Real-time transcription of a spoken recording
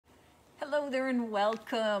Hello there and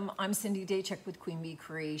welcome. I'm Cindy Daychuk with Queen Bee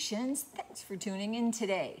Creations. Thanks for tuning in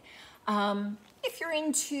today. If you're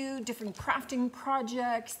into different crafting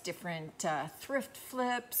projects, different thrift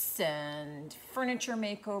flips and furniture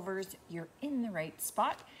makeovers, you're in the right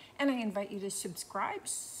spot. And I invite you to subscribe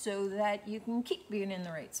so that you can keep being in the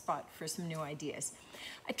right spot for some new ideas.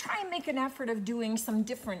 I try and make an effort of doing some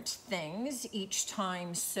different things each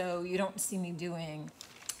time so you don't see me doing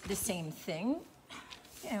the same thing.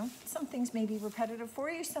 You know, some things may be repetitive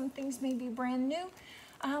for you, some things may be brand new.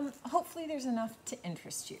 Hopefully there's enough to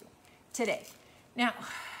interest you today. Now,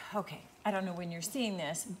 okay, I don't know when you're seeing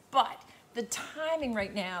this, but the timing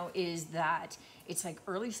right now is that it's like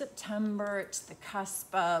early September, it's the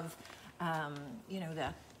cusp of, you know,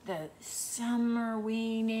 the summer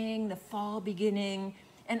waning, the fall beginning,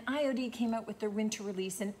 and IOD came out with their winter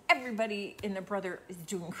release and everybody and their brother is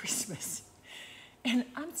doing Christmas. And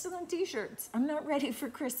I'm still in t-shirts. I'm not ready for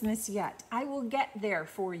Christmas yet. I will get there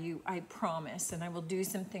for you, I promise. And I will do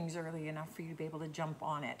some things early enough for you to be able to jump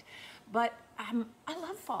on it. But I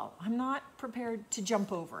love fall. I'm not prepared to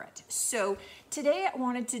jump over it. So today I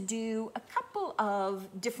wanted to do a couple of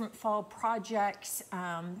different fall projects,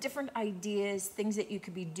 different ideas, things that you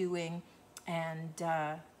could be doing, and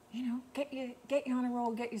you know, get you on a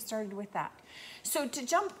roll, get you started with that. So to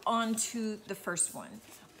jump on to the first one,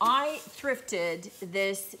 I thrifted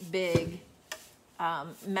this big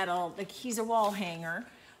metal, like he's a wall hanger.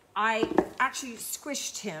 I actually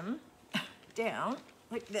squished him down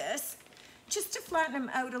like this, just to flatten him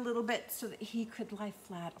out a little bit so that he could lie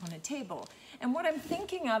flat on a table. And what I'm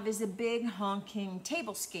thinking of is a big honking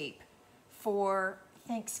tablescape for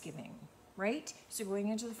Thanksgiving, right? So going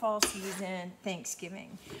into the fall season,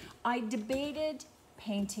 Thanksgiving. I debated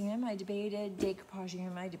painting him, I debated decoupaging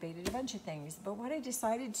him, I debated a bunch of things. But what I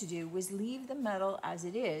decided to do was leave the metal as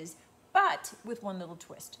it is, but with one little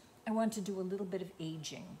twist. I want to do a little bit of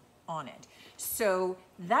aging on it. So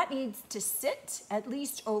that needs to sit at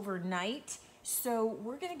least overnight. So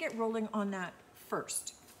we're gonna get rolling on that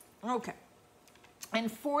first. Okay.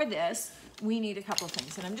 And for this, we need a couple of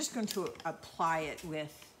things. And I'm just going to apply it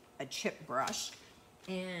with a chip brush.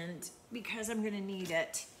 And because I'm gonna need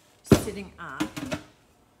it sitting up,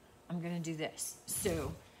 I'm gonna do this.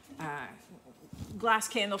 So, glass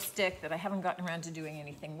candlestick that I haven't gotten around to doing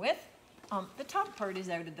anything with. The top part is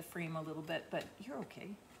out of the frame a little bit, but you're okay.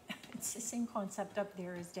 It's the same concept up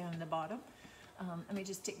there as down the bottom. Let me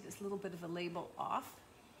just take this little bit of a label off.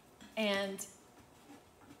 And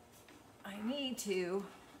I need to,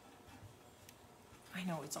 I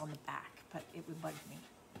know it's on the back, but it would bug me.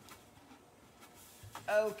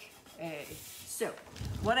 Okay, so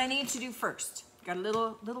what I need to do first, got a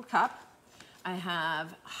little cup. I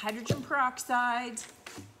have hydrogen peroxide,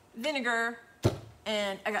 vinegar,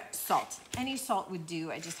 and I got salt. Any salt would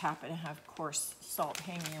do. I just happen to have coarse salt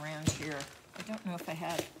hanging around here. I don't know if I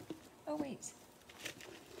had, oh wait.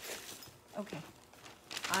 Okay,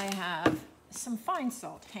 I have some fine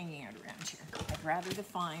salt hanging out around here. I'd rather the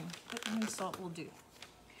fine, but any salt will do.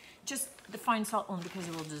 Just the fine salt only because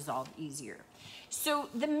it will dissolve easier. So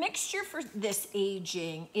the mixture for this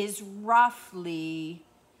aging is roughly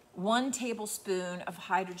 1 tablespoon of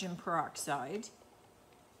hydrogen peroxide.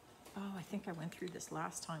 Oh, I think I went through this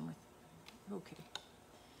last time with, okay.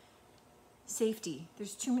 Safety,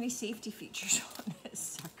 there's too many safety features on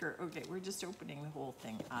this sucker. Okay, we're just opening the whole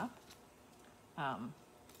thing up. I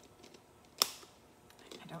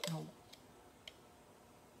don't know.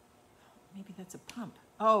 Maybe that's a pump.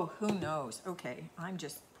 Oh, who knows? Okay, I'm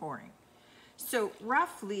just pouring. So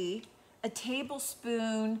roughly a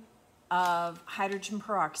tablespoon of hydrogen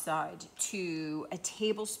peroxide to a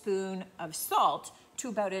tablespoon of salt to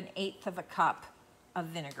about 1/8 of a cup of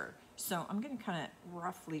vinegar. So I'm gonna kind of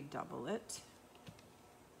roughly double it,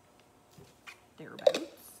 thereabouts.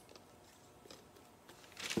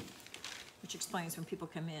 Which explains when people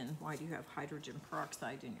come in, why do you have hydrogen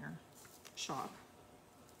peroxide in your shop?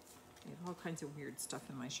 I have all kinds of weird stuff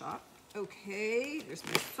in my shop. Okay, there's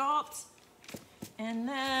my salt. And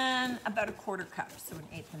then about a 1/4 cup. So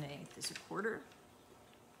 1/8 and 1/8 is a 1/4.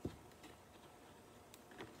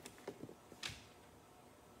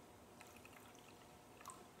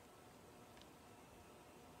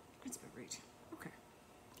 That's about right. Okay,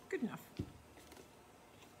 good enough.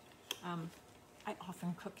 I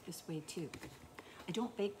often cook this way too. I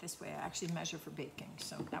don't bake this way, I actually measure for baking.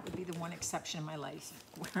 So that would be the one exception in my life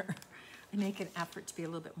where I make an effort to be a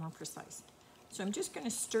little bit more precise. So I'm just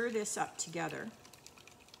gonna stir this up together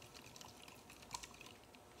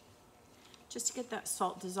just to get that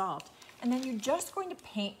salt dissolved. And then you're just going to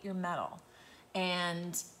paint your metal.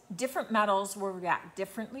 And different metals will react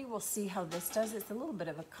differently. We'll see how this does. It's a little bit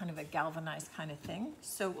of a kind of a galvanized kind of thing.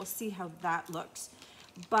 So we'll see how that looks.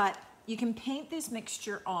 But you can paint this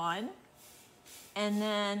mixture on and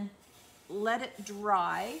then let it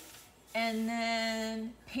dry and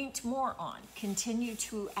then paint more on. Continue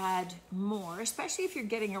to add more, especially if you're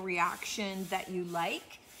getting a reaction that you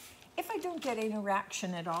like. If I don't get any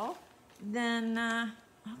reaction at all, then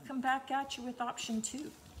I'll come back at you with option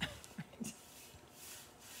 2.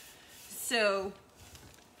 So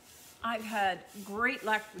I've had great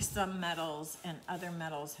luck with some metals and other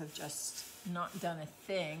metals have just not done a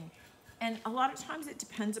thing. And a lot of times it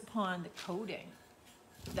depends upon the coating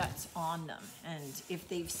that's on them and if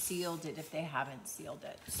they've sealed it, if they haven't sealed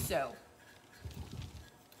it. So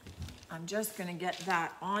I'm just gonna get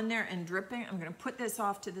that on there and dripping. I'm gonna put this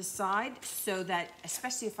off to the side so that,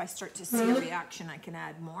 especially if I start to see a reaction, I can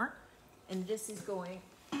add more. And this is going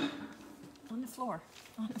on the floor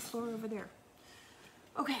over there.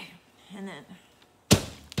 Okay, and then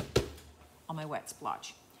on my wet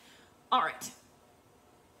splotch. All right,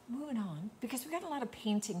 moving on, because we got a lot of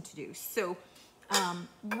painting to do. So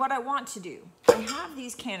what I want to do, I have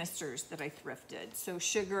these canisters that I thrifted, so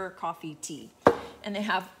sugar, coffee, tea, and they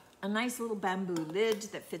have a nice little bamboo lid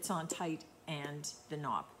that fits on tight and the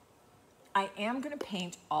knob. I am gonna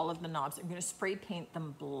paint all of the knobs. I'm gonna spray paint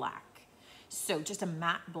them black. So just a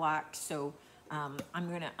matte black. So I'm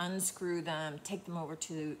gonna unscrew them, take them over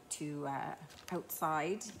to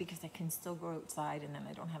outside because I can still go outside and then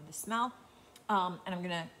I don't have the smell. And I'm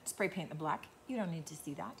gonna spray paint the black. You don't need to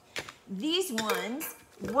see that. These ones,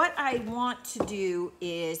 what I want to do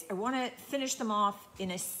is I wanna finish them off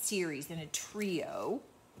in a series, in a trio.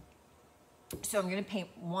 So I'm gonna paint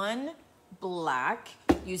one black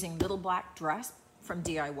using Little Black Dress from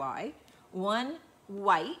DIY, one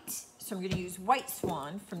white, so I'm gonna use White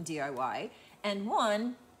Swan from DIY, and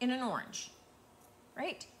one in an orange,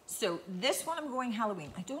 right? So this one I'm going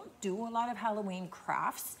Halloween. I don't do a lot of Halloween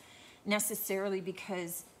crafts necessarily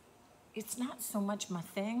because it's not so much my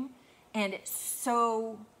thing and it's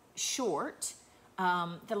so short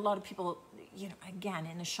that a lot of people, you know, again,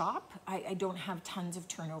 in the shop, I don't have tons of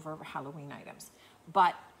turnover of Halloween items,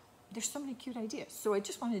 but there's so many cute ideas. So I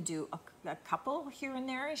just want to do a couple here and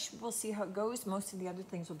there. We'll see how it goes. Most of the other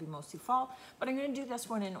things will be mostly fall, but I'm going to do this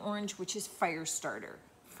one in orange, which is Fire Starter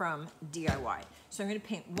from DIY. So I'm going to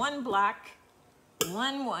paint one black,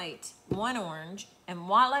 one white, one orange, and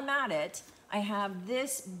while I'm at it, I have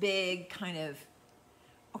this big kind of,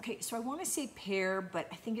 okay, so I want to say pear, but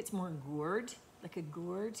I think it's more gourd, like a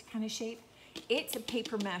gourd kind of shape. It's a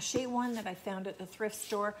paper mache one that I found at the thrift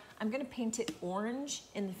store. I'm going to paint it orange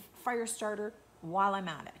in the Fire Starter while I'm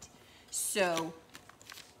at it. So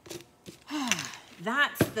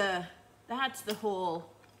that's the whole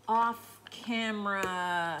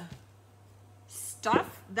off-camera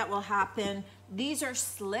stuff that will happen. These are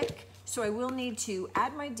slick, so I will need to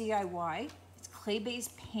add my DIY. It's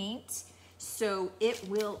clay-based paint, so it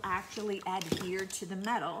will actually adhere to the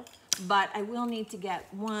metal, but I will need to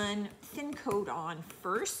get one thin coat on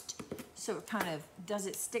first, so it kind of does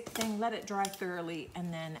its stick thing, let it dry thoroughly,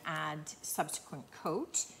 and then add subsequent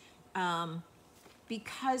coat.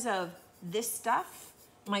 Because of this stuff,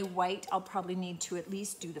 my white, I'll probably need to at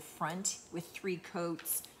least do the front with 3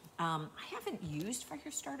 coats. I haven't used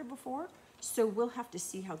Fire Starter before, so we'll have to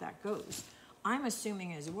see how that goes. I'm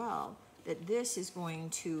assuming as well that this is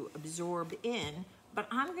going to absorb in, but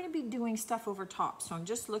I'm gonna be doing stuff over top. So I'm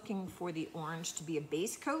just looking for the orange to be a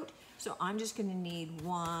base coat. So I'm just gonna need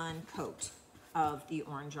 1 coat of the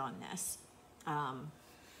orange on this.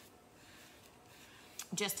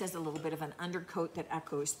 Just as a little bit of an undercoat that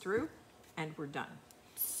echoes through, and we're done.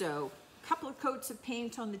 So a couple of coats of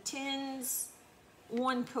paint on the tins,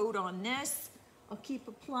 1 coat on this. I'll keep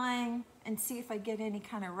applying and see if I get any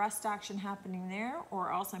kind of rust action happening there,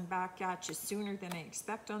 or else I'm back at you sooner than I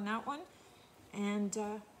expect on that one. And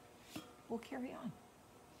we'll carry on.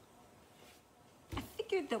 I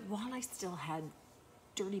figured that while I still had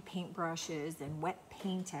dirty paintbrushes and wet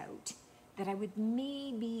paint out, that I would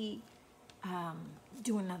maybe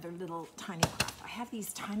do another little tiny craft. I have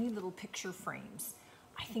these tiny little picture frames.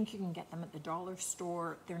 I think you can get them at the dollar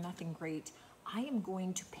store. They're nothing great. I am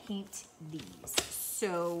going to paint these.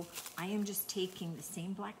 So I am just taking the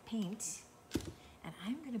same black paint and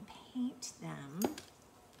I'm going to paint them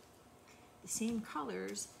the same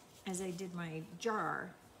colors as I did my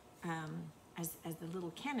jar, as the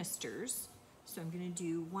little canisters. So I'm going to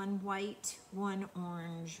do 1 white, 1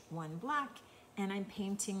 orange, 1 black, and I'm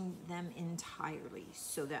painting them entirely.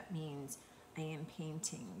 So that means I am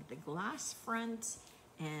painting the glass front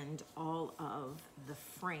and all of the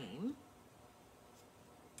frame.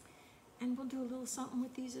 And we'll do a little something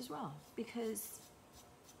with these as well, because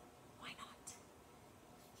why not?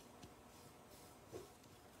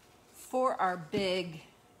 For our big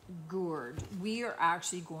gourd, we are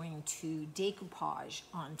actually going to decoupage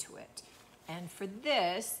onto it. And for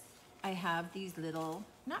this, I have these little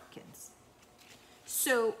napkins.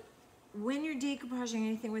 So when you're decoupaging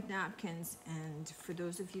anything with napkins, and for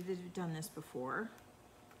those of you that have done this before,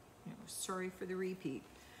 sorry for the repeat,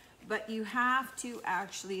 but you have to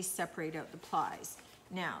actually separate out the plies.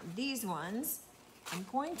 Now, these ones, I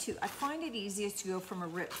find it easiest to go from a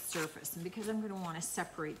ripped surface, and because I'm going to want to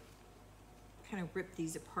separate, kind of rip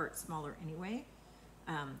these apart smaller anyway,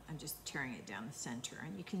 I'm just tearing it down the center,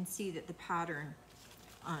 and you can see that the pattern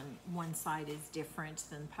on one side is different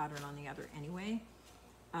than the pattern on the other anyway.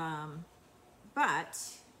 But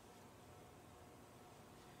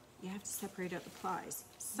you have to separate out the plies.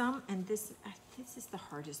 And this is the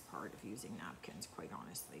hardest part of using napkins, quite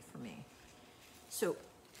honestly, for me. So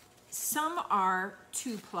some are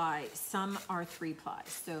 2-ply, some are 3-ply.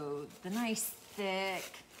 So the nice,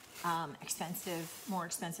 thick, more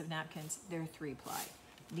expensive napkins, they're 3-ply.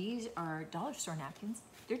 These are dollar store napkins,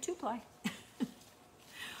 they're 2-ply.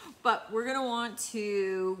 But we're gonna want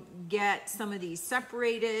to get some of these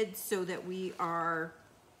separated so that we are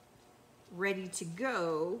ready to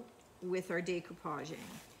go with our decoupaging.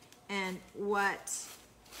 And what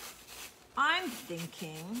I'm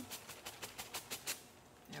thinking,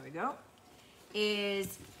 there we go,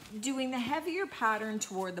 is doing the heavier pattern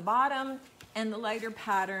toward the bottom and the lighter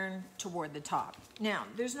pattern toward the top. Now,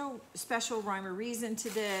 there's no special rhyme or reason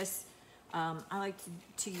to this. I like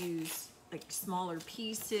to use like smaller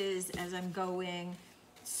pieces as I'm going.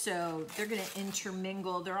 So they're gonna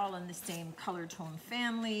intermingle. They're all in the same color tone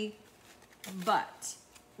family. But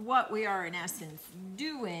what we are in essence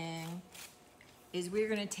doing is we're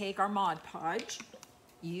gonna take our Mod Podge.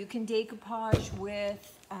 You can decoupage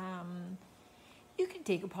with,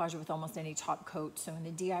 almost any top coat. So in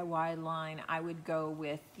the DIY line, I would go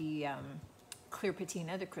with the Clear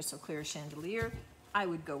Patina, the crystal clear chandelier. I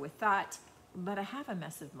would go with that. But I have a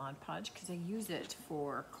mess of Mod Podge because I use it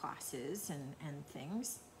for classes and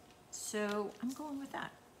things. So I'm going with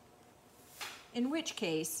that. In which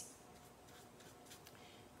case,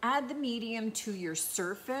 add the medium to your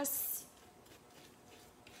surface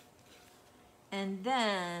and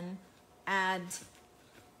then add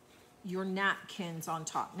your napkins on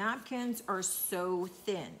top. Napkins are so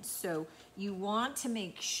thin, so you want to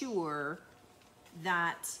make sure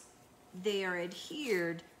that they are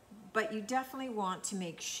adhered, but you definitely want to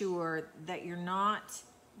make sure that you're not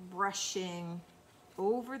brushing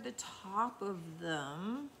over the top of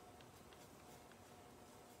them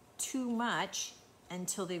too much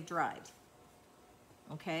until they've dried,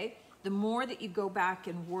 okay? The more that you go back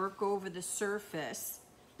and work over the surface,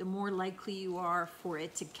 the more likely you are for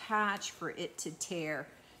it to catch, for it to tear.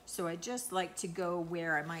 So I just like to go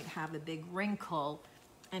where I might have a big wrinkle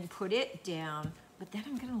and put it down, but then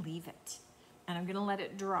I'm gonna leave it and I'm gonna let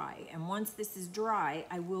it dry. And once this is dry,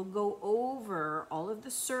 I will go over all of the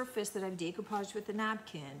surface that I've decoupaged with the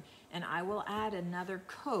napkin, and I will add another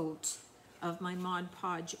coat of my Mod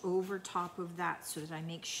Podge over top of that so that I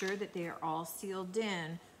make sure that they are all sealed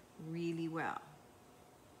in really well.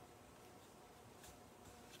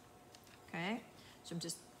 Okay, so I'm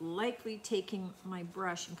just lightly taking my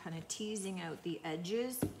brush and kind of teasing out the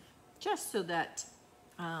edges just so that,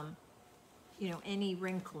 you know, any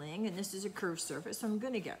wrinkling, and this is a curved surface, so I'm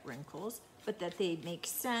gonna get wrinkles, but that they make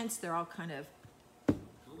sense. They're all kind of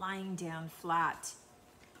lying down flat.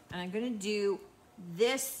 And I'm gonna do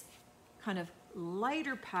this kind of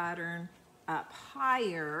lighter pattern up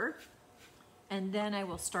higher, and then I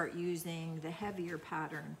will start using the heavier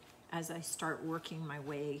pattern as I start working my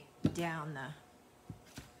way down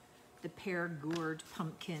the pear gourd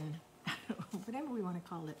pumpkin, whatever we want to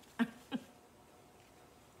call it.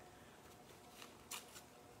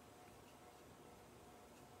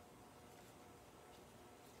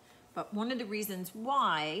 But one of the reasons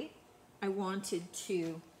why I wanted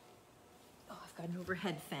to, oh, I've got an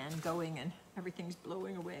overhead fan going and everything's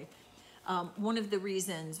blowing away. One of the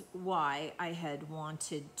reasons why I had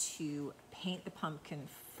wanted to paint the pumpkin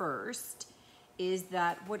first is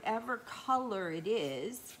that whatever color it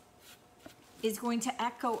is going to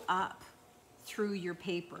echo up through your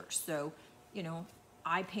paper. So, you know,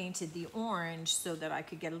 I painted the orange so that I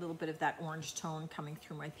could get a little bit of that orange tone coming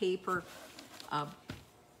through my paper.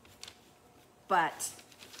 But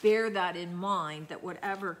bear that in mind, that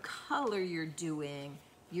whatever color you're doing,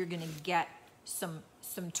 you're gonna get some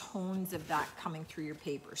tones of that coming through your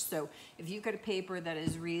paper. So if you've got a paper that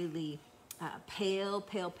is really pale,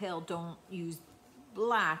 don't use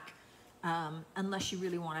black. unless you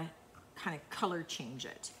really want to kind of color change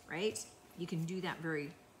it, right? You can do that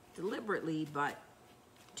very deliberately, but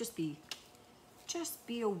just be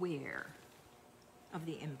aware of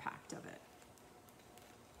the impact of it.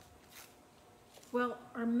 Well,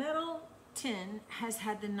 our metal tin has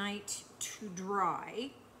had the night to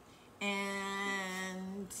dry,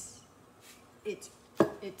 and it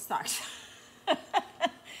sucks.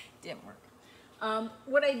 Didn't work.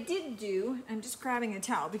 What I did do, I'm just grabbing a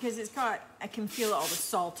towel because I can feel all the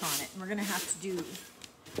salt on it, and we're gonna have to do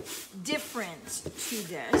different to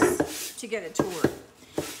this to get it to work.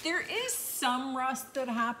 There is some rust that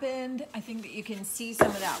happened. I think that you can see some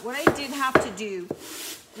of that. What I did have to do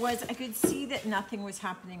was I could see that nothing was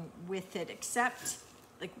happening with it except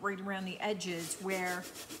like right around the edges where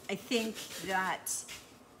I think that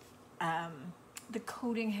the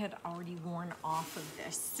coating had already worn off of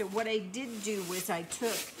this. So what I did do was I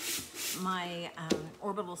took my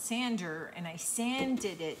orbital sander and I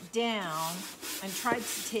sanded it down and tried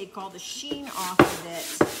to take all the sheen off of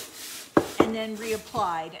it and then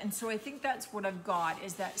reapplied. And so I think that's what I've got,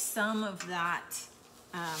 is that some of that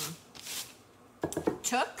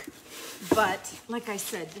took, but like I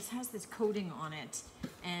said, this has this coating on it,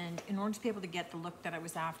 and in order to be able to get the look that I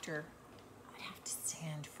was after, I'd have to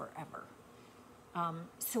sand forever.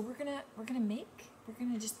 So we're gonna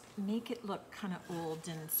just make it look kind of old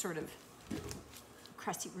and sort of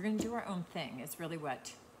crusty. We're gonna do our own thing. It's really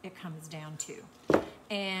what it comes down to.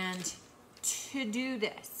 And to do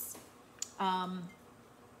this, I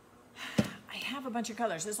have a bunch of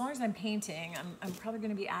colors. As long as I'm painting, I'm probably going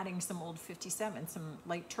to be adding some old 57, some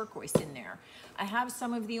light turquoise in there. I have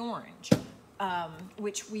some of the orange,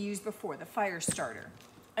 which we used before, the fire starter.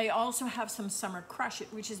 I also have some Summer Crush It,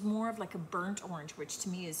 which is more of like a burnt orange, which to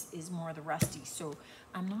me is more of the rusty. So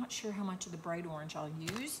I'm not sure how much of the bright orange I'll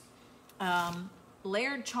use.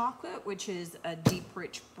 Layered Chocolate, which is a deep,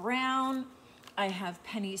 rich brown. I have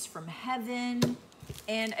Pennies from Heaven.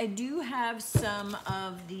 And I do have some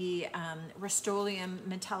of the Rust-Oleum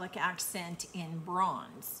metallic accent in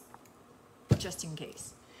bronze, just in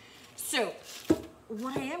case. So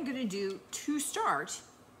what I am going to do to start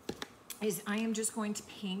is I am just going to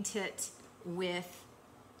paint it with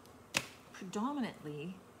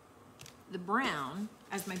predominantly the brown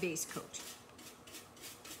as my base coat.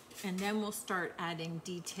 And then we'll start adding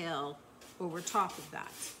detail over top of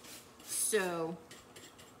that. So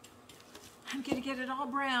I'm gonna get it all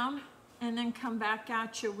brown and then come back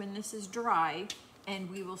at you when this is dry,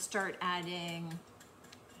 and we will start adding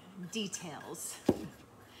details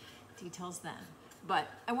then. But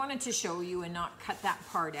I wanted to show you and not cut that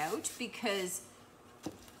part out because,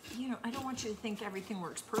 you know, I don't want you to think everything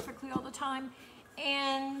works perfectly all the time.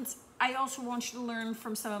 And I also want you to learn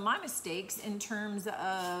from some of my mistakes in terms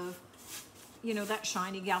of, you know, that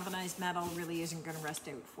shiny galvanized metal really isn't gonna rust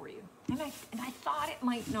out for you. And I thought it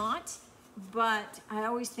might not, but I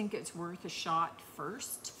always think it's worth a shot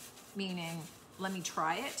first, meaning let me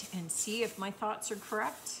try it and see if my thoughts are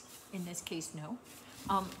correct. In this case, no.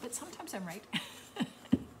 But sometimes I'm right.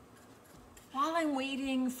 While I'm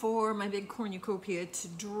waiting for my big cornucopia to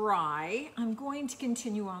dry, I'm going to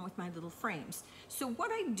continue on with my little frames. So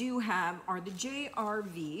what I do have are the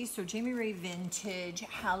JRV, so Jamie Ray Vintage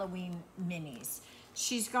Halloween Minis.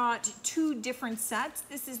 She's got two different sets.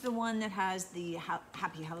 This is the one that has the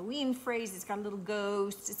Happy Halloween phrase. It's got a little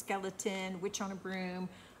ghost, a skeleton, witch on a broom,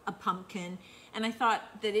 a pumpkin. And I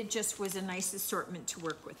thought that it just was a nice assortment to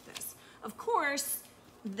work with this. Of course,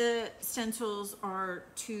 the stencils are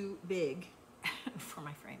too big for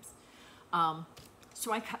my frames.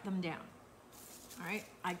 So I cut them down. All right,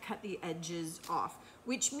 I cut the edges off,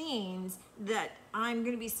 which means that I'm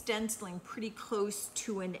gonna be stenciling pretty close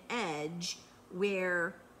to an edge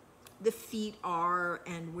where the feet are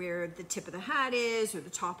and where the tip of the hat is, or the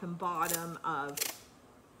top and bottom of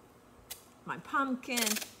my pumpkin,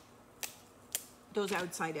 those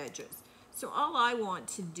outside edges. So all I want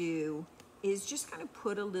to do is just kind of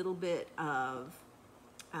put a little bit of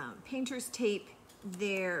painter's tape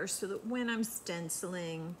there so that when I'm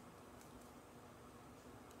stenciling,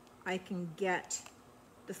 I can get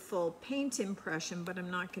the full paint impression, but I'm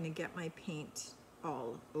not going to get my paint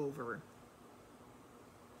all over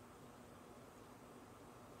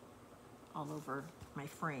my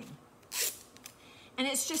frame. And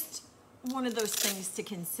it's just one of those things to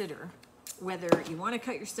consider, whether you want to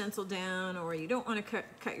cut your stencil down or you don't want to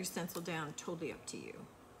cut your stencil down, totally up to you,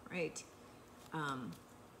 right?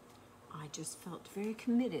 I just felt very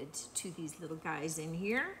committed to these little guys in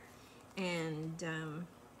here, and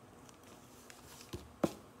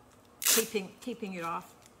taping it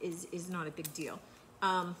off is not a big deal.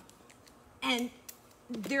 And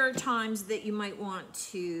there are times that you might want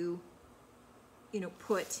to, you know,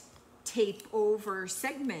 put tape over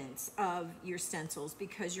segments of your stencils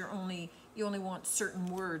because you only want certain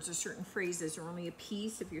words or certain phrases or only a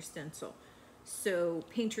piece of your stencil. So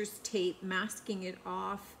painter's tape, masking it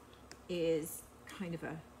off is kind of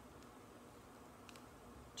a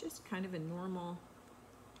normal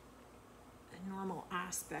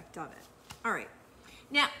aspect of it. All right.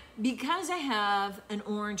 Now, because I have an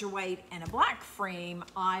orange, a white, and a black frame,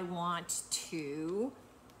 I want to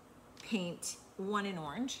paint one in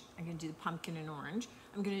orange. I'm going to do the pumpkin in orange.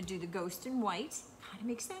 I'm going to do the ghost in white. Kind of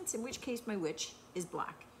makes sense, in which case my witch is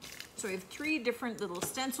black. So I have 3 different little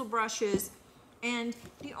stencil brushes. And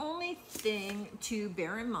the only thing to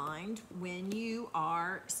bear in mind when you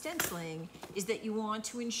are stenciling is that you want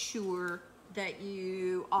to ensure that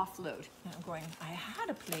you offload. And I'm going, I had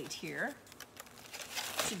a plate here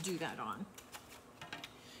to do that on.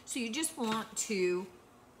 So you just want to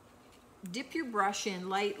dip your brush in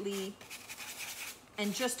lightly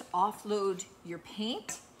and just offload your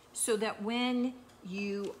paint so that when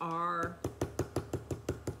you are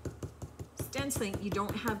stenciling, you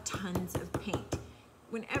don't have tons of paint.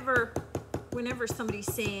 Whenever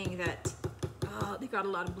somebody's saying that they got a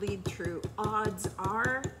lot of bleed through, odds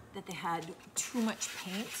are that they had too much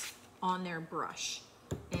paint on their brush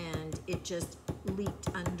and it just leaked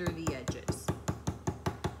under the edges.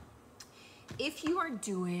 If you are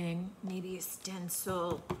doing maybe a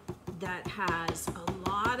stencil that has a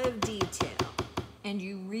lot of detail and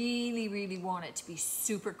you really want it to be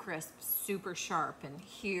super crisp, super sharp, and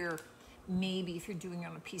here maybe if you're doing it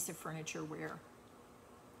on a piece of furniture where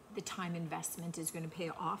the time investment is going to pay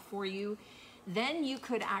off for you, then you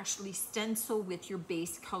could actually stencil with your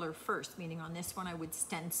base color first, meaning on this one I would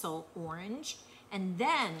stencil orange, and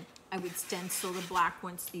then I would stencil the black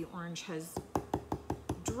once the orange has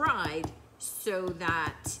dried, so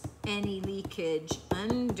that any leakage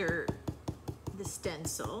under the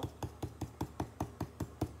stencil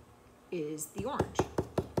is the orange.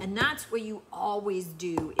 And that's what you always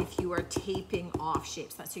do if you are taping off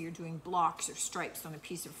shapes. Let's say you're doing blocks or stripes on a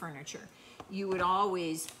piece of furniture. You would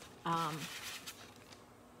always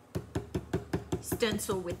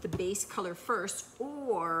stencil with the base color first,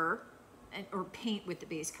 or paint with the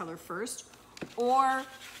base color first, or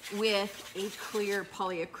with a clear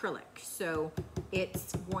polyacrylic. So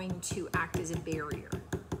it's going to act as a barrier.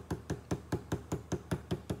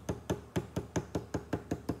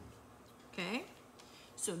 Okay,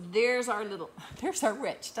 so there's our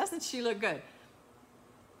witch. Doesn't she look good?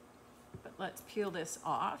 But let's peel this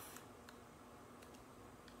off.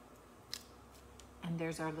 And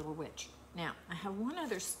there's our little witch. Now, I have one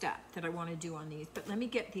other step that I want to do on these, but let me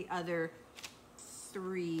get the other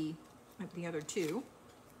two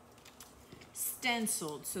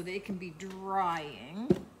stenciled so they can be drying.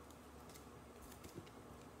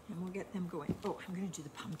 And we'll get them going. Oh, I'm going to do the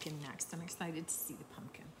pumpkin next. I'm excited to see the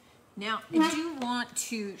pumpkin. Now, I do want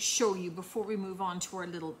to show you, before we move on to our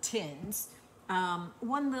little tins,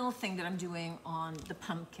 one little thing that I'm doing on the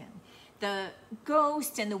pumpkin. The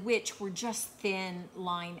ghost and the witch were just thin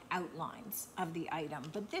line outlines of the item,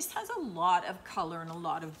 but this has a lot of color and a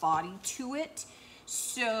lot of body to it.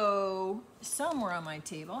 So somewhere on my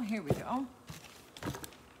table, here we go.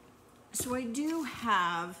 So I do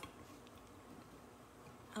have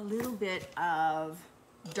a little bit of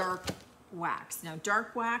dark wax. Now,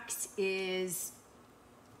 dark wax is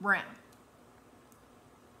brown.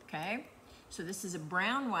 Okay, so this is a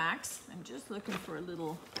brown wax. I'm just looking for a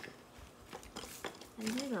little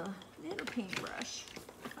paintbrush,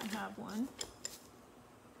 if I have one.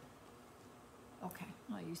 Okay,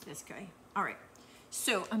 I'll use this guy. All right,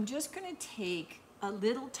 so I'm just gonna take a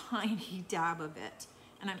little tiny dab of it,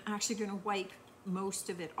 and I'm actually gonna wipe most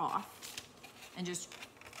of it off and just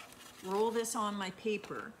roll this on my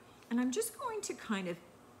paper. And I'm just going to kind of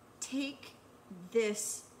take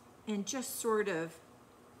this and just sort of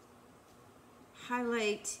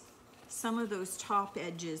highlight some of those top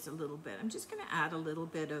edges a little bit. I'm just going to add a little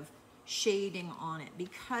bit of shading on it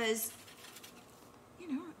because,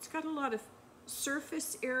 you know, it's got a lot of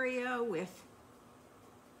surface area with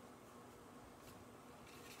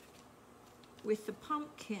the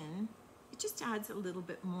pumpkin. It just adds a little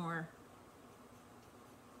bit more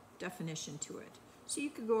definition to it. So you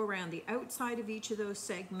could go around the outside of each of those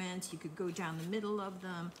segments. You could go down the middle of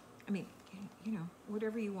them. I mean, you know,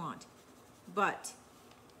 whatever you want. But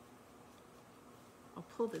I'll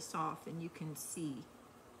pull this off and you can see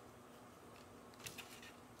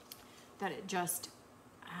that it just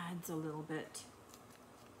adds a little bit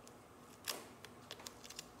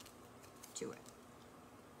to it.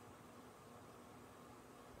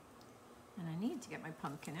 And I need to get my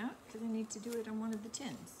pumpkin out because I need to do it on one of the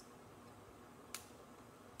tins.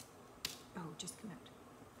 Oh, just come out.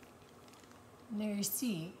 And there you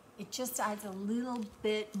see, it just adds a little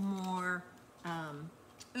bit more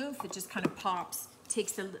oomph. It just kind of pops,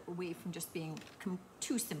 takes it away from just being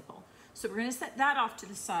too simple. So we're gonna set that off to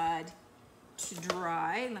the side to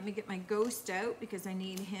dry. Let me get my ghost out because I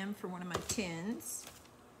need him for one of my tins.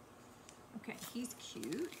 Okay, he's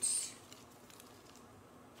cute.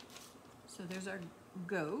 So there's our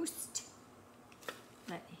ghost.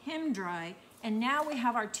 Let him dry. And now we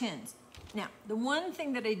have our tins. Now, the one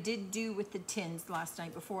thing that I did do with the tins last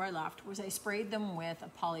night before I left was I sprayed them with a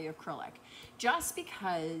polyacrylic. Just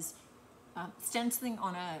because stenciling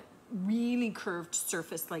on a really curved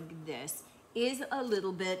surface like this is a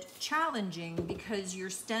little bit challenging because your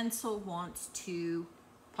stencil wants to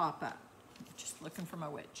pop up. Just looking for my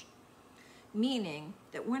witch. Meaning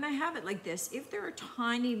that when I have it like this, if there are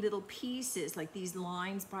tiny little pieces like these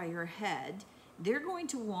lines by your head, they're going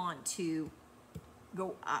to want to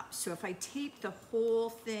go up. So if I tape the whole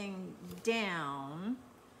thing down,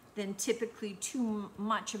 then typically too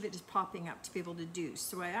much of it is popping up to be able to do.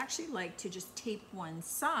 So I actually like to just tape one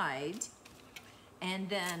side and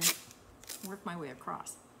then work my way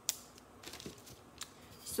across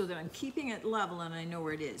so that I'm keeping it level and I know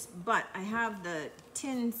where it is. But I have the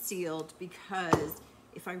tin sealed because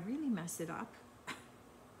if I really mess it up,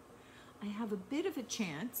 I have a bit of a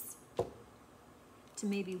chance to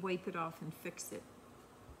maybe wipe it off and fix it.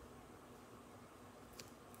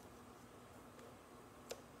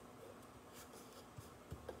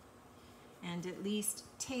 And at least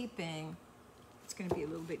taping, it's going to be a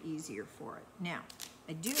little bit easier for it. Now,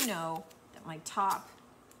 I do know that my top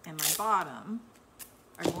and my bottom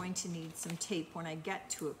are going to need some tape when I get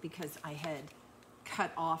to it because I had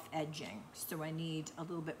cut off edging. So I need a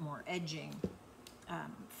little bit more edging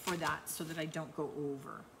for that so that I don't go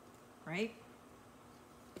over, right?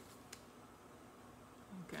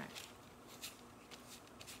 Okay.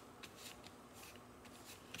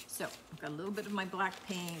 So I've got a little bit of my black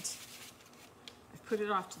paint. I've put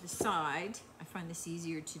it off to the side. I find this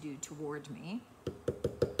easier to do toward me.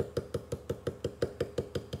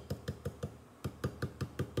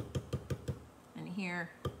 And here,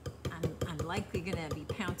 I'm likely gonna be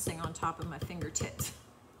pouncing on top of my fingertips.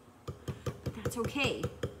 But that's okay.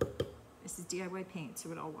 This is DIY paint,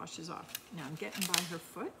 so it all washes off. Now I'm getting by her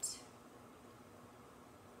foot,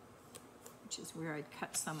 which is where I'd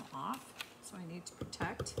cut some off. So I need to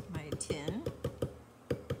protect my tin.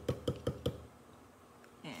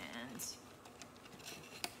 And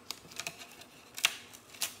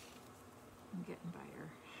I'm getting by her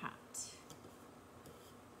hat.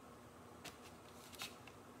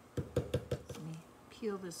 Let me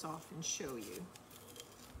peel this off and show you.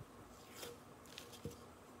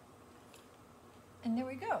 And there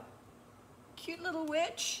we go. Cute little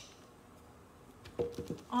witch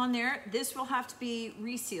on there. This will have to be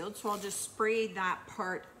resealed, so I'll just spray that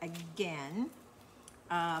part again.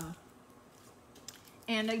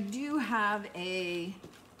 And I do have a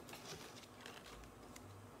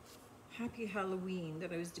Happy Halloween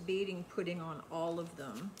that I was debating putting on all of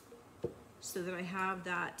them so that I have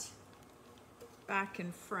that back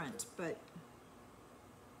and front, but it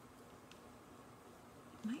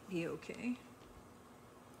might be okay.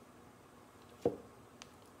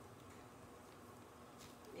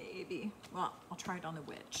 Maybe. Well, I'll try it on the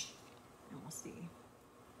witch and we'll see.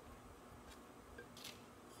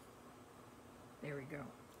 There we go.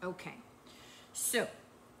 Okay. So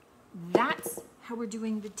that's how we're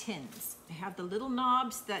doing the tins. I have the little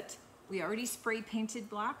knobs that we already spray painted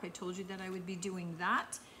black. I told you that I would be doing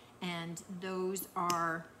that. And those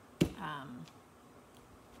are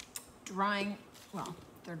drying. Well,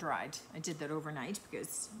 they're dried. I did that overnight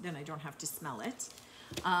because then I don't have to smell it.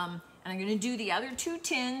 And I'm going to do the other two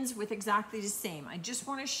tins with exactly the same. I just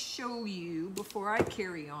want to show you, before I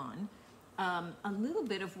carry on, a little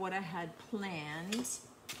bit of what I had planned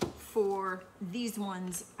for these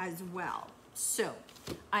ones as well. So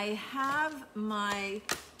I have my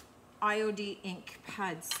IOD ink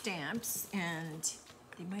pad stamps, and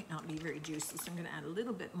they might not be very juicy, so I'm going to add a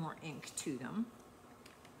little bit more ink to them.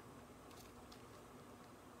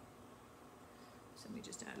 So let me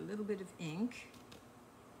just add a little bit of ink.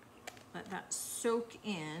 Let that soak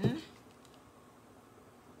in.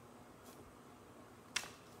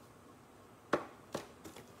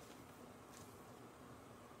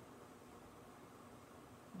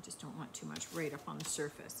 I just don't want too much right up on the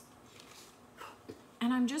surface.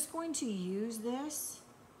 And I'm just going to use this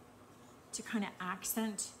to kind of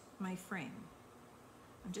accent my frame.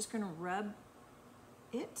 I'm just going to rub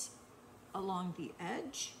it along the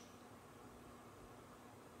edge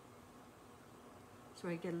So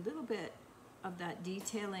I get a little bit of that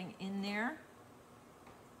detailing in there.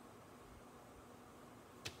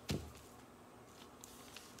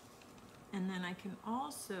 And then I can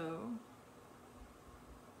also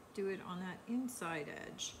do it on that inside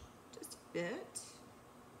edge, just a bit.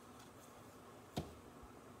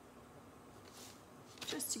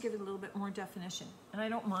 Just to give it a little bit more definition. And I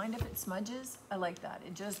don't mind if it smudges, I like that.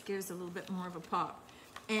 It just gives a little bit more of a pop.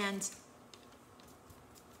 And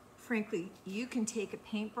frankly, you can take a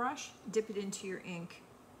paintbrush, dip it into your ink,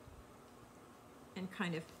 and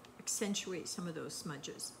kind of accentuate some of those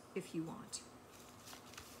smudges if you want.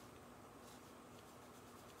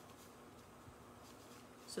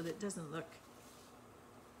 So that it doesn't look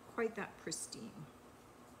quite that pristine.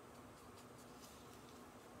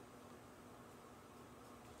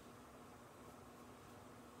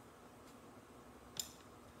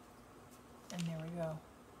 And there we go.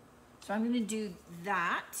 So I'm going to do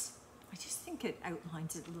that. I just think it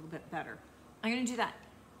outlines it a little bit better. I'm going to do that.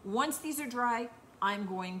 Once these are dry, I'm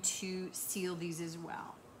going to seal these as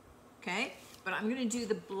well. Okay? But I'm going to do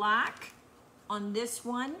the black on this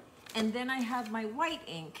one, and then I have my white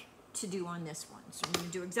ink to do on this one. So I'm going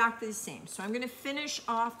to do exactly the same. So I'm going to finish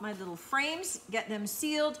off my little frames, get them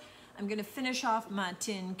sealed. I'm going to finish off my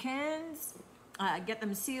tin cans, get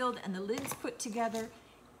them sealed and the lids put together.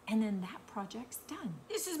 And then that project's done.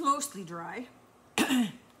 This is mostly dry.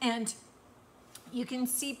 And you can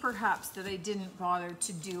see perhaps that I didn't bother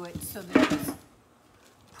to do it so that it's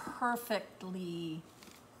perfectly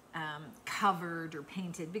covered or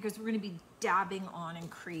painted, because we're going to be dabbing on and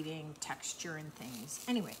creating texture and things.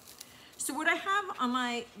 Anyway, so what I have on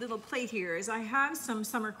my little plate here is I have some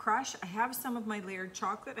Summer Crush. I have some of my layered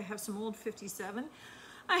chocolate. I have some old 57.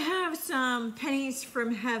 I have some Pennies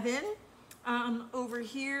from Heaven. Over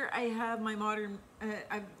here, I have my modern,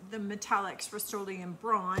 the metallics Rust-Oleum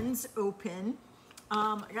Bronze open.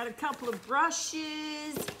 I got a couple of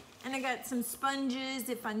brushes, and I got some sponges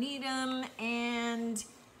if I need them. And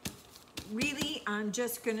really, I'm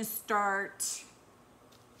just gonna start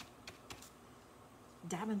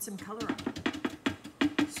dabbing some color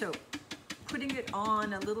on. So, putting it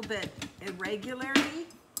on a little bit irregularly,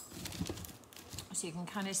 so you can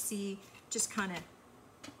kind of see, just kind of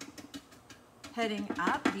heading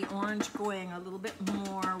up, the orange going a little bit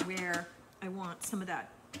more where I want some of that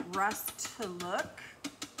rust to look.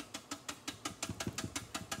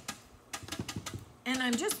 And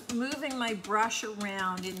I'm just moving my brush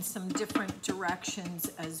around in some different directions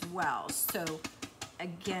as well. So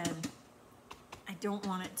again, I don't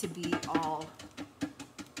want it to be all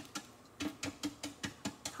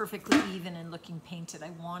perfectly even and looking painted.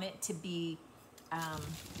 I want it to be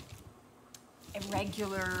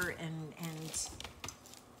irregular and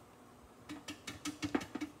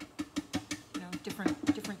you know,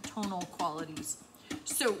 different tonal qualities.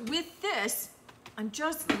 So with this, I'm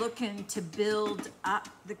just looking to build up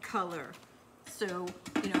the color. So,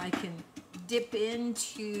 you know, I can dip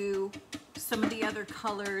into some of the other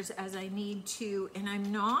colors as I need to, and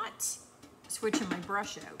I'm not switching my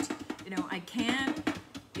brush out. You know, I can,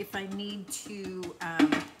 if I need to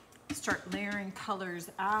start layering colors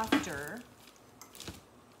after,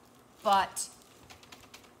 but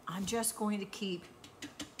I'm just going to keep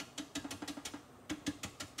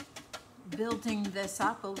building this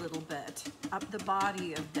up a little bit, up the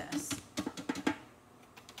body of this.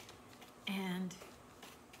 And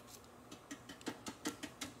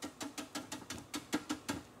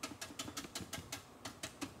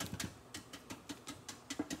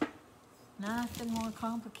nothing more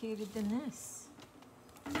complicated than this.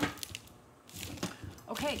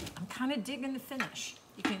 Okay, I'm kind of digging the finish.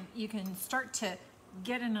 You can start to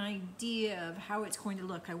get an idea of how it's going to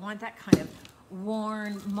look. I want that kind of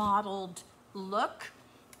worn, mottled look.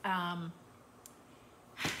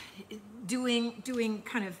 Doing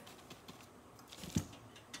kind of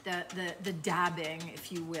the dabbing,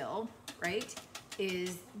 if you will, right,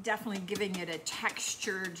 is definitely giving it a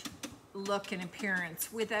textured look and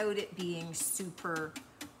appearance without it being super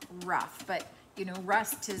rough. But you know,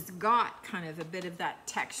 rust has got kind of a bit of that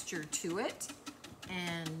texture to it,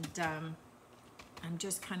 and I'm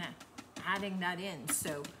just kind of adding that in.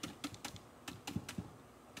 So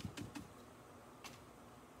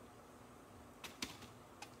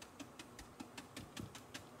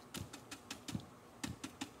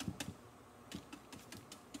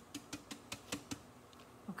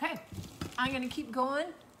okay, I'm going to keep going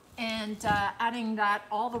and adding that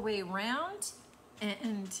all the way around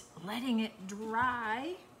and letting it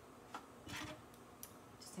dry.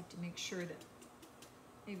 Just have to make sure that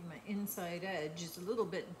maybe my inside edge is a little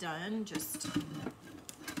bit done, just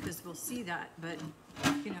because we'll see that, but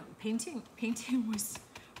you know, painting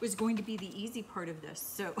was going to be the easy part of this,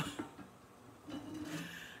 so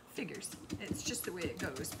figures. It's just the way it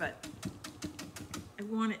goes, but I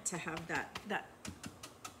want it to have that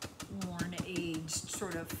worn, aged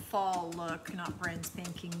sort of fall look, not brand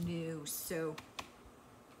spanking new. So,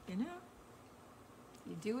 you know,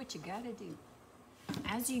 you do what you gotta do.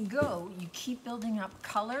 As you go, you keep building up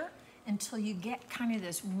color until you get kind of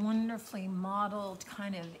this wonderfully modeled,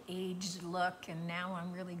 kind of aged look. And now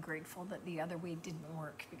I'm really grateful that the other way didn't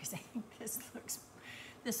work, because I think this looks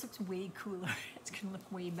way cooler. It's gonna look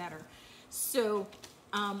way better. So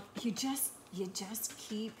you just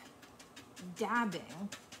keep dabbing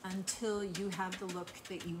until you have the look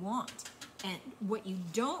that you want. And what you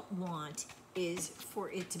don't want is for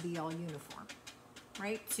it to be all uniform,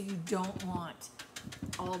 right? So you don't want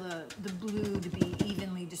all the blue to be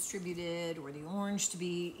evenly distributed or the orange to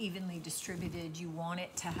be evenly distributed. You want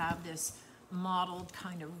it to have this mottled,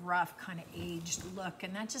 kind of rough, kind of aged look,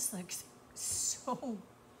 and that just looks so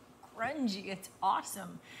grungy. It's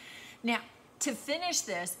awesome. Now, to finish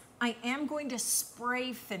this, I am going to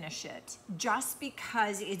spray finish it just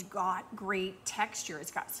because it's got great texture.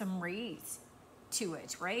 It's got some rays to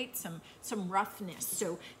it, right? Some roughness.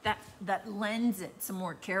 So that lends it some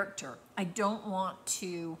more character. I don't want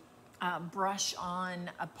to brush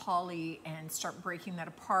on a poly and start breaking that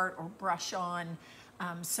apart, or brush on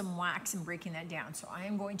some wax and breaking that down. So I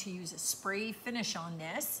am going to use a spray finish on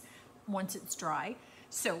this once it's dry.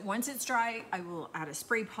 So once it's dry, I will add a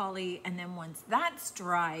spray poly, and then once that's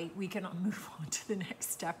dry, we can move on to the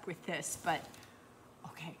next step with this. But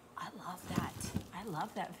okay, I love that. I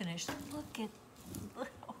love that finish. Look,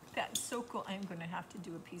 oh, that's so cool. I'm gonna have to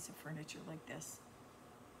do a piece of furniture like this.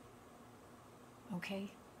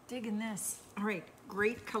 Okay, digging this. All right,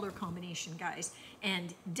 great color combination, guys.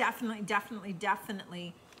 And definitely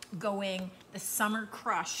going the summer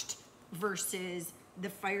crushed versus the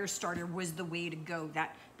fire starter was the way to go.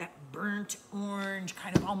 That burnt orange,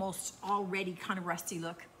 kind of almost already kind of rusty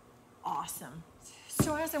look. Awesome.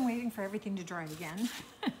 So as I'm waiting for everything to dry again,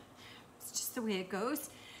 it's just the way it goes.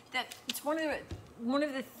 That it's one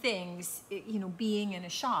of the things, you know, being in a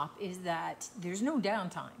shop, is that there's no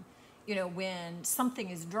downtime. You know, when something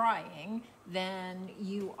is drying, then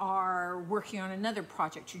you are working on another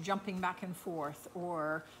project. You're jumping back and forth,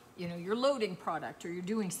 or you know, you're loading product, or you're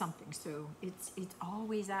doing something. So it's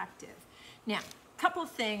always active. Now, a couple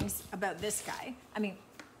of things about this guy. I mean,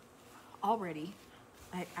 already,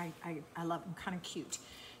 I love him. Kind of cute.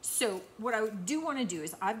 So what I do want to do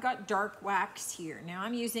is, I've got dark wax here. Now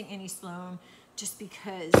I'm using Any Sloan just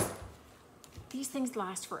because these things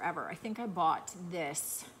last forever. I think I bought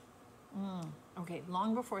this, okay,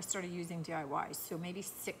 long before I started using DIY, so maybe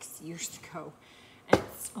 6 years ago, and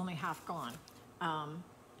it's only half gone.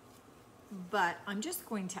 But I'm just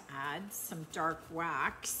going to add some dark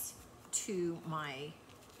wax to my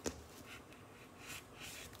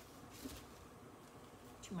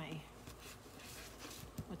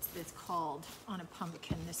what's this called on a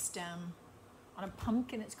pumpkin, the stem. On a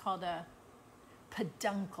pumpkin, it's called a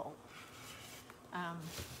peduncle.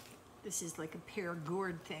 This is like a pear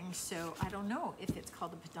gourd thing, so I don't know if it's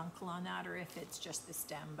called a peduncle on that, or if it's just the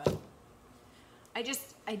stem, but I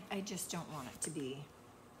just don't want it to be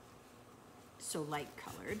so light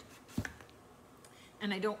colored.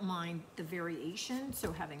 And I don't mind the variation,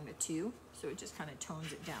 so having the two, so it just kind of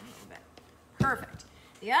tones it down a little bit. Perfect.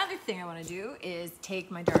 The other thing I want to do is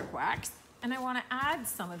take my dark wax, and I want to add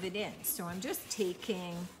some of it in. So I'm just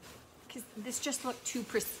taking, because this just looked too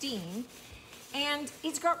pristine, and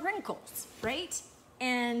it's got wrinkles, right?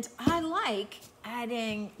 And I like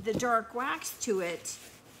adding the dark wax to it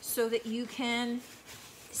so that you can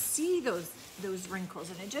see those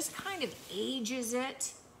wrinkles, and it just kind of ages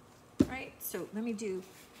it, right? So let me do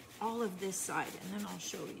all of this side, and then I'll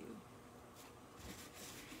show you.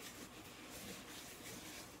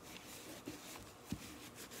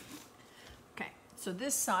 So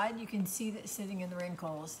this side, you can see that sitting in the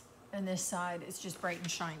wrinkles, and this side is just bright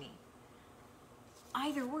and shiny.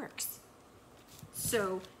 Either works.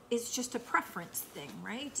 So it's just a preference thing,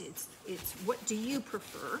 right? It's what do you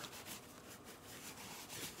prefer?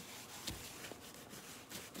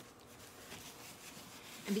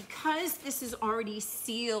 And because this is already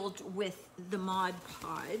sealed with the Mod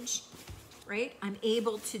Podge, right? I'm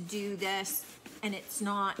able to do this, and it's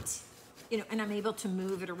not, you know, and I'm able to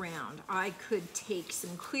move it around. I could take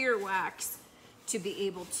some clear wax to be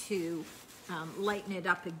able to lighten it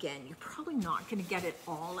up again. You're probably not gonna get it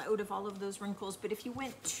all out of all of those wrinkles, but if you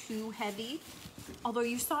went too heavy, although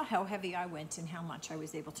you saw how heavy I went and how much I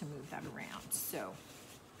was able to move that around. So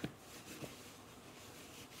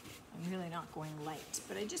really not going light,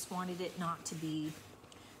 but I just wanted it not to be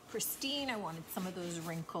pristine. I wanted some of those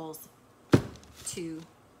wrinkles to,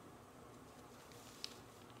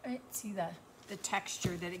 right, see the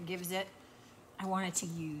texture that it gives it. I wanted to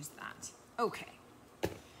use that. Okay.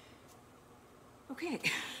 Okay.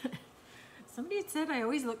 Somebody had said I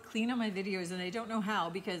always look clean on my videos, and I don't know how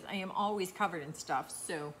because I am always covered in stuff.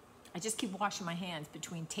 So I just keep washing my hands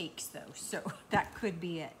between takes though. So that could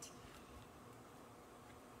be it.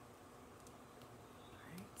 All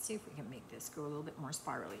right, see if we can make this go a little bit more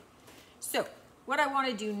spirally. So what I want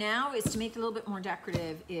to do now is to make it a little bit more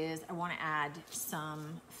decorative is I want to add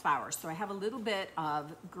some flowers. So I have a little bit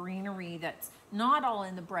of greenery that's not all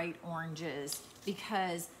in the bright oranges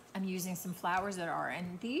because I'm using some flowers that are,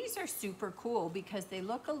 and these are super cool because they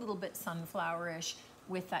look a little bit sunflowerish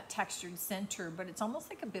with that textured center, but it's almost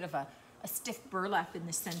like a bit of a stiff burlap in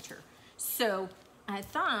the center. So I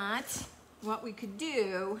thought what we could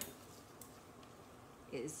do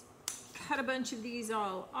is cut a bunch of these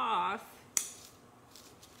all off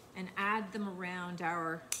and add them around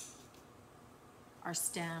our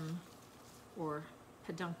stem or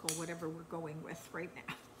peduncle, whatever we're going with right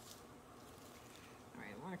now. All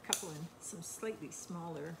right, I want a couple in some slightly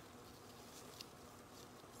smaller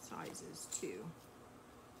sizes too.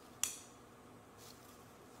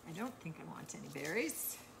 I don't think I want any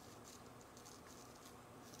berries.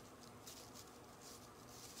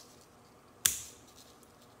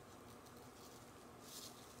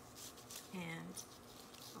 And,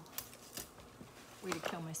 oh, way to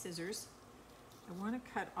kill my scissors. I want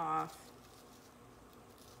to cut off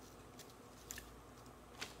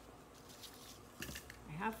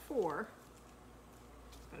I have 4,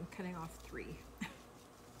 but I'm cutting off 3.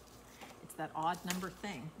 It's that odd number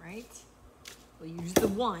thing, right? We'll use the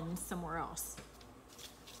 1 somewhere else.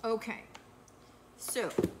 Okay,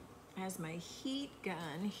 so as my heat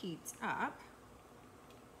gun heats up,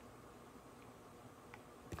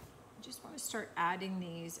 I just want to start adding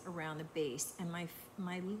these around the base. And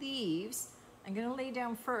my leaves, I'm going to lay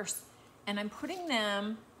down first, and I'm putting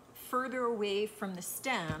them further away from the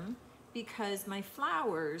stem because my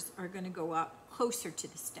flowers are going to go up closer to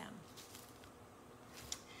the stem.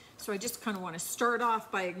 So I just kind of want to start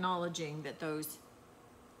off by acknowledging that those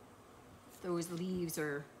leaves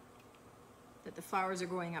are, that the flowers are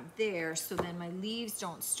going up there, so then my leaves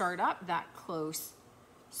don't start up that close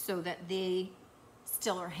so that they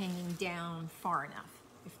still are hanging down far enough,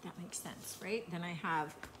 if that makes sense, right? Then I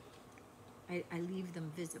leave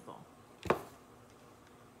them visible.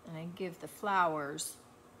 And I give the flowers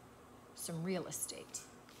some real estate.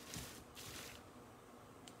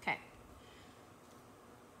 Okay.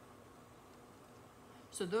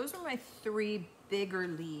 So those are my 3 bigger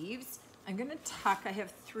leaves. I'm gonna tuck, I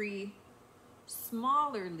have 3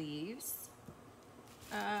 smaller leaves.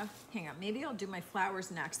 Hang on, maybe I'll do my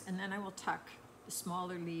flowers next, and then I will tuck the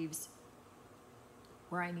smaller leaves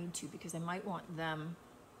where I need to, because I might want them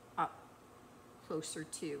up closer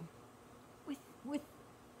too, with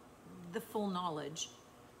the full knowledge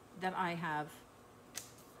that I have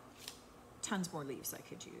tons more leaves I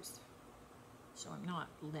could use. So I'm not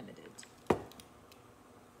limited.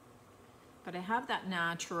 But I have that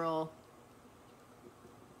natural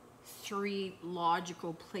 3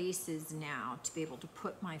 logical places now to be able to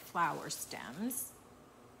put my flower stems.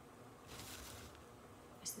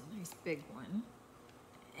 This is a nice big one.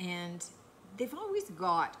 And they've always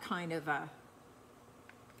got kind of a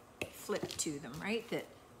flip to them, right?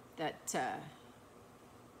 That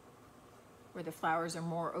where the flowers are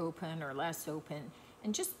more open or less open,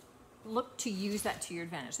 and just look to use that to your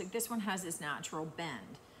advantage. Like this one has this natural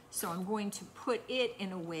bend. So I'm going to put it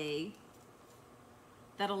in a way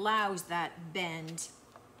that allows that bend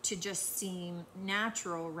to just seem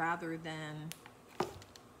natural rather than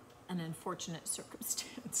an unfortunate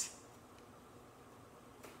circumstance.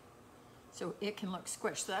 So it can look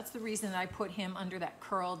squished. So that's the reason I put him under that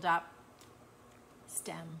curled up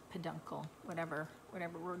stem, peduncle, whatever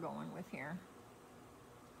we're going with here.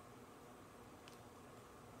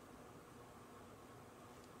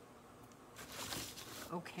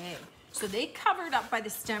 Okay, so they covered up by the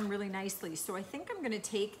stem really nicely. So I think I'm gonna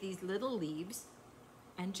take these little leaves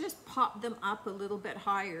and just pop them up a little bit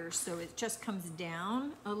higher so it just comes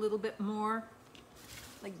down a little bit more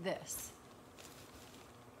like this.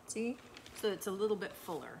 See? So it's a little bit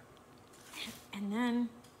fuller. And then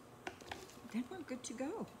we're good to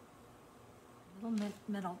go. Little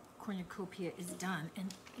metal cornucopia is done.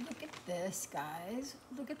 And look at this, guys.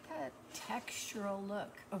 Look at that textural look.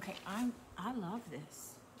 Okay, I love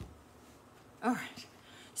this. All right,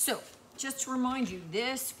 so just to remind you,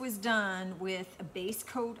 this was done with a base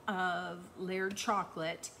coat of layered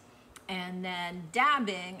chocolate And then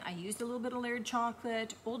dabbing, I used a little bit of layered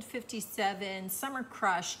chocolate, Old 57, Summer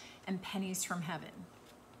Crush, and Pennies from Heaven.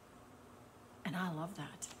 And I love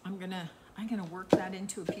that. I'm gonna work that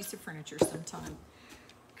into a piece of furniture sometime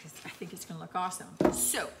because I think it's gonna look awesome.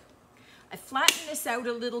 So I flattened this out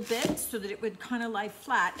a little bit so that it would kind of lie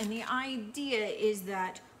flat. And the idea is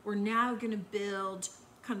that we're now gonna build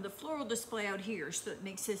kind of the floral display out here so it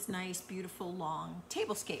makes this nice, beautiful, long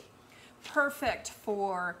tablescape. Perfect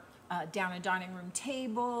for down a dining room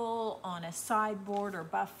table, on a sideboard or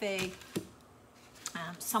buffet,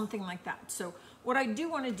 something like that. So what I do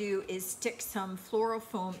want to do is stick some floral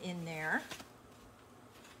foam in there.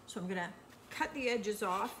 So I'm going to cut the edges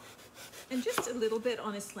off and just a little bit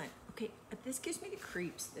on a slant. Okay, this gives me the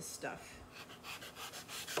creeps, this stuff.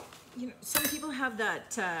 You know, some people have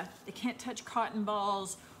that, they can't touch cotton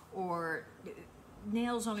balls or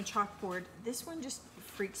nails on a chalkboard. This one just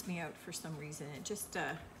freaks me out for some reason. It just,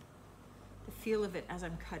 the feel of it as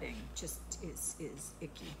I'm cutting just is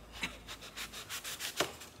icky.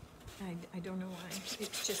 I don't know why.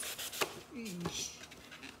 It's just, eesh.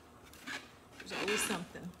 There's always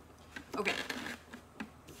something. Okay.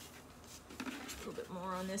 A little bit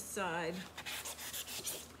more on this side.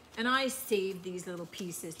 And I save these little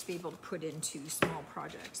pieces to be able to put into small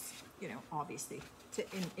projects. You know, obviously,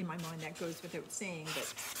 in my mind that goes without saying,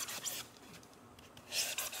 but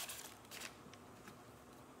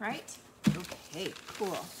right? Okay,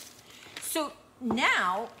 cool. So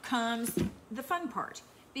now comes the fun part,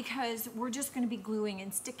 because we're just going to be gluing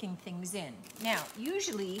and sticking things in. Now,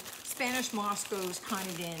 usually Spanish moss goes kind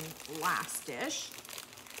of in last-ish,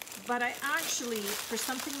 but I actually, for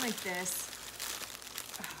something like this,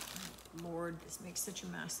 oh, Lord, this makes such a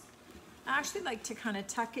mess. I actually like to kind of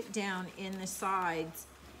tuck it down in the sides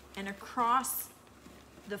and across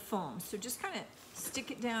the foam. So just kind of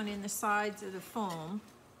stick it down in the sides of the foam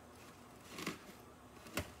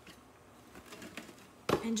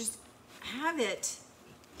and just have it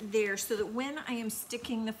there so that when I am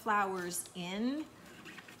sticking the flowers in,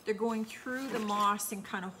 they're going through the moss and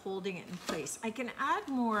kind of holding it in place. I can add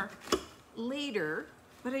more later,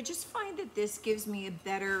 but I just find that this gives me a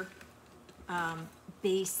better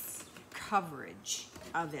base coverage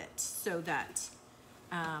of it so that,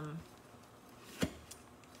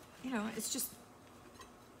 you know, it's just,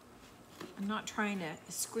 I'm not trying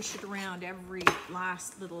to squish it around every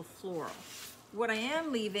last little floral. What I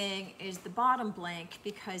am leaving is the bottom blank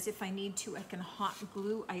because if I need to, I can hot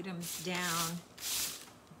glue items down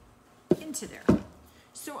into there.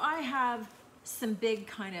 So I have some big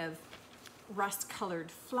kind of rust colored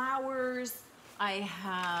flowers. I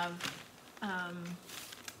have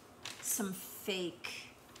some fake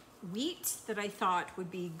wheat that I thought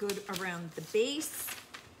would be good around the base.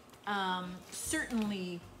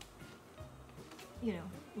 Certainly, you know,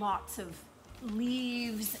 lots of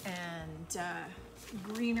leaves and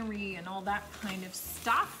greenery and all that kind of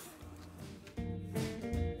stuff.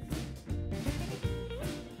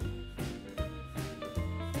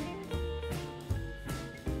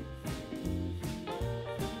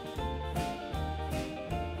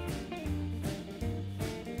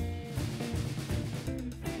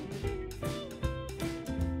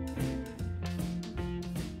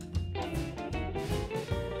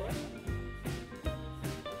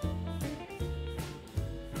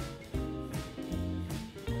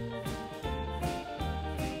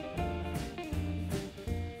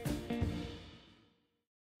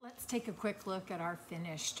 Take a quick look at our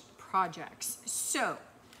finished projects. So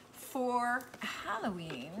for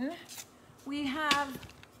Halloween, we have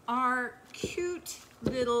our cute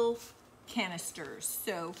little canisters.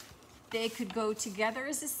 So they could go together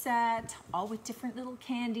as a set, all with different little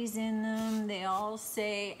candies in them. They all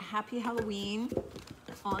say Happy Halloween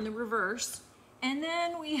on the reverse. And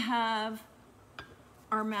then we have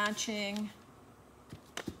our matching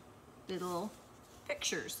little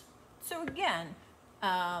pictures. So again,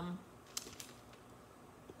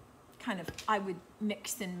 kind of, I would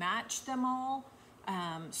mix and match them all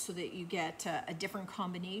so that you get a different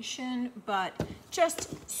combination, but just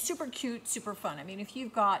super cute, super fun. I mean, if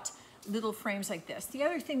you've got little frames like this, the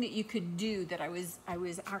other thing that you could do that I was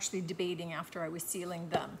actually debating after I was sealing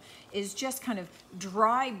them is just kind of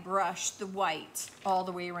dry brush the white all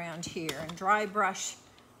the way around here and dry brush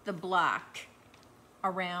the black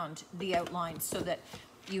around the outline so that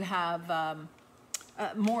you have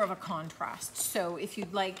more of a contrast. So if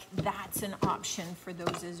you'd like, that's an option for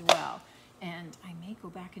those as well. And I may go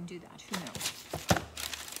back and do that, who knows.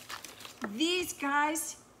 These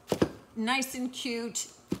guys, nice and cute,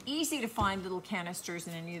 easy to find little canisters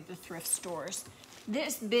in any of the thrift stores.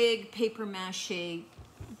 This big paper mache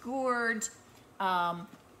gourd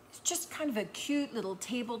It's just kind of a cute little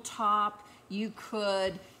tabletop. You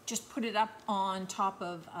could just put it up on top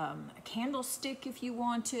of a candlestick if you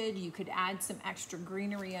wanted. You could add some extra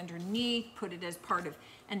greenery underneath, put it as part of,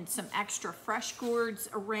 and some extra fresh gourds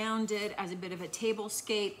around it as a bit of a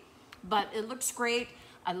tablescape. But it looks great.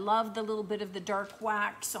 I love the little bit of the dark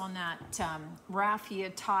wax on that raffia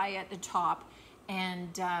tie at the top.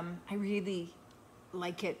 And I really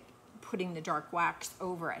like it putting the dark wax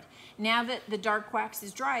over it. Now that the dark wax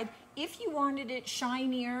is dried, if you wanted it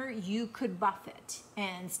shinier, you could buff it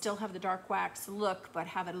and still have the dark wax look, but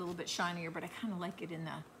have it a little bit shinier. But I kind of like it in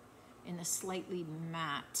the slightly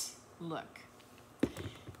matte look.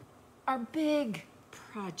 Our big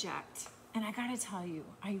project, and I gotta tell you,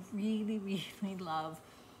 I really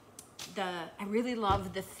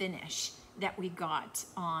love the finish that we got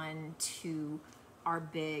onto our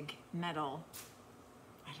big metal,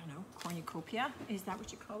 I don't know, cornucopia, is that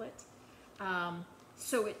what you call it?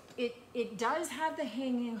 So it does have the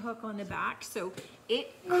hanging hook on the back, so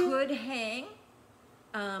it could hang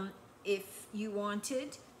if you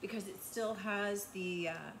wanted, because it still has the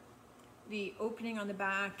opening on the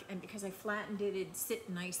back, and because I flattened it, it'd sit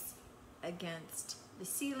nice against the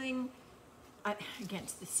ceiling,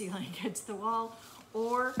 against the wall,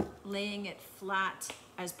 or laying it flat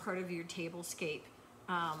as part of your tablescape.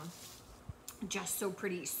 Just so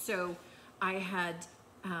pretty. So I had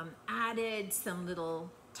added some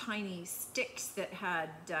little tiny sticks that had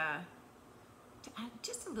to add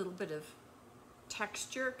just a little bit of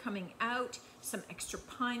texture coming out, some extra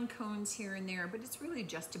pine cones here and there, but it's really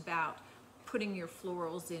just about putting your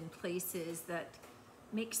florals in places that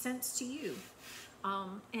make sense to you.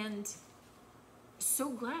 And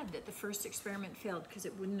so glad that the first experiment failed, because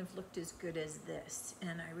it wouldn't have looked as good as this.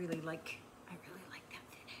 And I really like that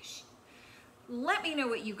finish. Let me know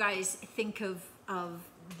what you guys think of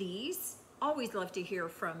these. Always love to hear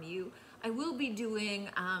from you. I will be doing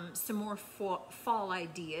some more fall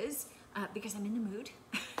ideas because I'm in the mood.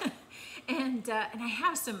 And I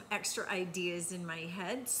have some extra ideas in my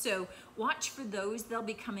head, so watch for those. They'll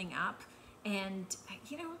be coming up. And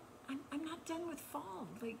you know, I'm not done with fall.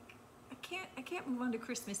 Like, I can't move on to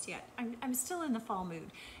Christmas yet. I'm still in the fall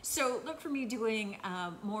mood. So look for me doing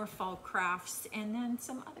more fall crafts, and then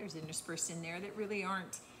some others interspersed in there that really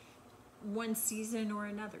aren't one season or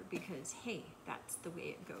another, because hey, that's the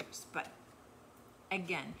way it goes. But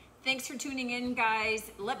again, thanks for tuning in,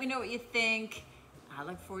 guys. Let me know what you think. I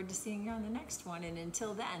look forward to seeing you on the next one, and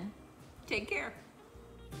until then, take care.